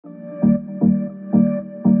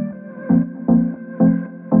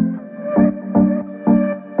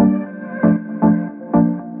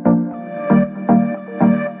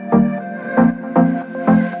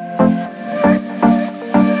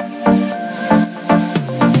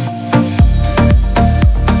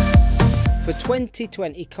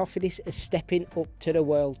2020 Cofidis is stepping up to the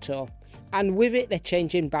World Tour, and with it they're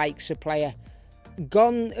changing bike supplier.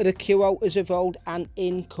 Gone are the Q-Outers of old, and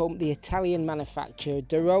in come the Italian manufacturer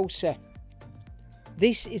Rosa.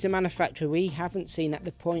 This is a manufacturer we haven't seen at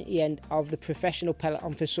the pointy end of the professional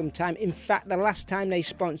peloton for some time. In fact, the last time they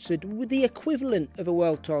sponsored the equivalent of a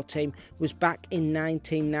World Tour team was back in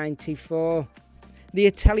 1994. The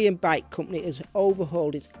Italian bike company has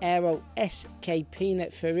overhauled its aero SK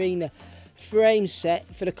Pininfarina frame set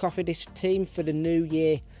for the Cofidis team for the new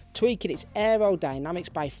year, tweaking its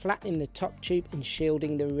aerodynamics by flattening the top tube and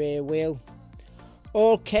shielding the rear wheel.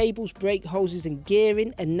 All cables, brake hoses and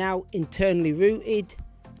gearing are now internally routed,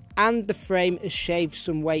 and the frame has shaved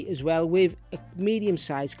some weight as well, with a medium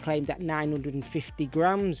size claimed at 950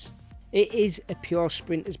 grams. It is a pure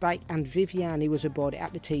sprinter's bike, and Viviani was aboard it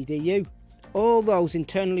at the TDU. All those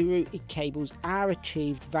internally routed cables are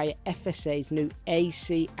achieved via FSA's new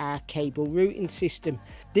ACR cable routing system.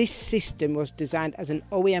 This system was designed as an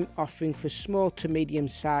OEM offering for small to medium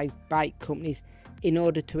sized bike companies in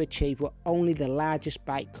order to achieve what only the largest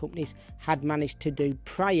bike companies had managed to do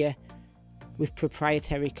prior with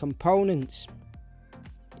proprietary components.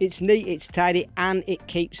 It's neat, it's tidy, and it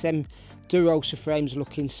keeps them Rosa frames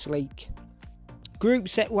looking sleek. Group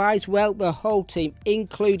set wise, well, the whole team,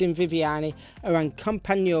 including Viviani, are on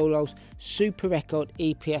Campagnolo's Super Record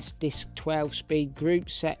EPS Disc 12 speed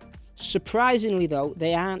group set. Surprisingly though,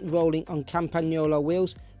 they aren't rolling on Campagnolo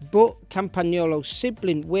wheels, but Campagnolo's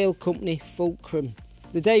sibling wheel company Fulcrum.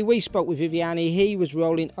 The day we spoke with Viviani, he was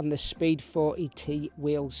rolling on the Speed 40T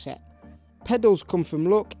wheel set. Pedals come from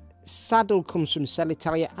Look, saddle comes from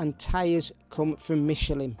Cellitalia, and tyres come from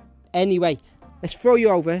Michelin. Anyway, let's throw you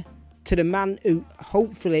over to the man who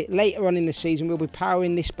hopefully later on in the season will be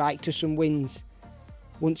powering this bike to some wins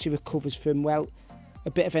once he recovers from, well, a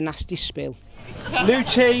bit of a nasty spill. New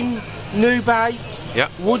team, new bike. Yeah.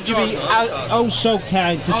 Would you be oh so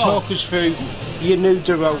kind to talk us through your new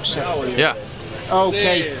Rosa? Yeah.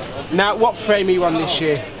 Okay. Now, what frame are you on this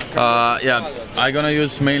year? Yeah, I'm gonna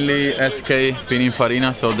use mainly SK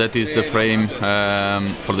Pininfarina, so that is the frame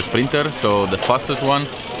for the sprinter, so the fastest one,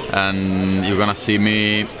 and you're gonna see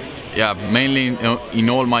me, yeah, mainly in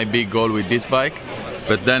all my big goal with this bike.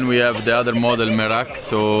 But then we have the other model Merak,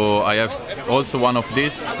 so I have also one of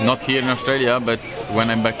these, not here in Australia, but when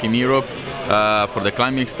I'm back in Europe, for the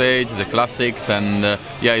climbing stage, the classics, and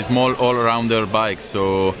yeah, it's more all-rounder bike.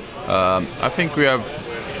 So I think we have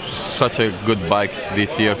such a good bikes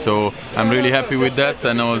this year, so I'm really happy with that.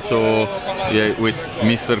 And also, yeah, with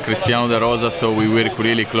Mr. Cristiano de Rosa, so we work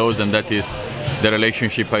really close, and that is the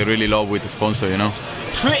relationship I really love with the sponsor, you know.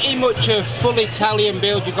 Pretty much a full Italian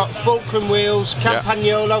build. You've got Fulcrum wheels,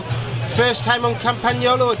 Campagnolo. Yeah. First time on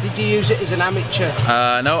Campagnolo, or did you use it as an amateur?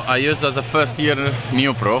 No, I used as a first year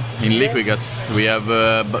Neo Pro in Liquigas. We have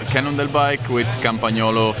a Cannondale bike with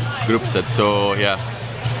Campagnolo group set, so yeah,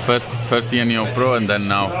 first year Neo Pro, and then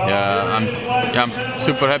now, yeah, I'm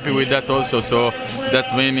super happy with that also. So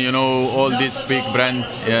that's when, you know, all these big brand,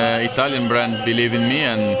 Italian brand believe in me,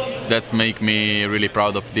 and that's make me really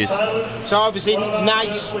proud of this. So obviously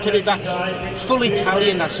nice to be back full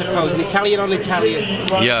Italian, I suppose, Italian on Italian.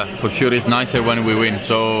 Yeah, for sure it's nicer when we win.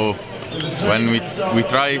 So when we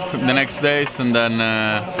try the next days, and then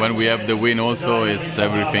when we have the win also, it's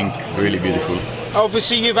everything really beautiful.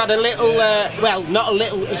 Obviously you've had a little, well, not a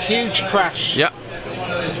little, a huge crash. Yeah.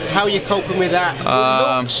 How are you coping with that? It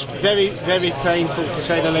looks very, very painful, to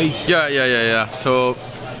say the least. Yeah. So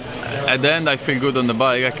at the end I feel good on the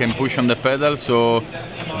bike, I can push on the pedal, so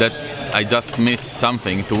that I just missed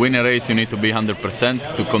something. To win a race you need to be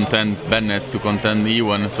 100%, to contend Bennett, to contend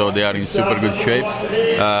Ewan, so they are in super good shape.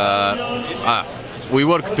 We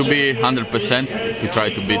work to be 100% to try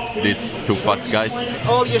to beat these two fast guys.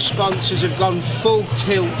 All your sponsors have gone full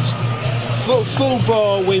tilt, full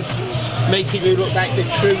bore with making you look like the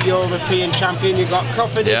true European champion. You've got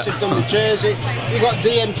Cofidis, have done the jersey, you've got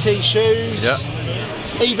DMT shoes,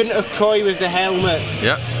 even a Koi with the helmet.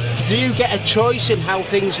 Yeah. Do you get a choice in how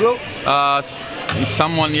things look?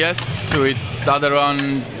 Someone, yes. With the other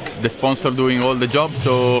one, the sponsor doing all the job.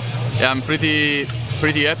 So yeah, I'm pretty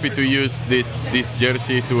happy to use this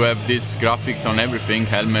jersey, to have these graphics on everything,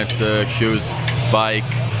 helmet, shoes, bike.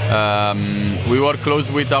 We work close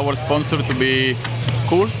with our sponsor to be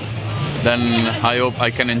cool. Then I hope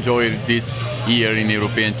I can enjoy this year in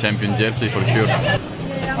European Champion jersey for sure.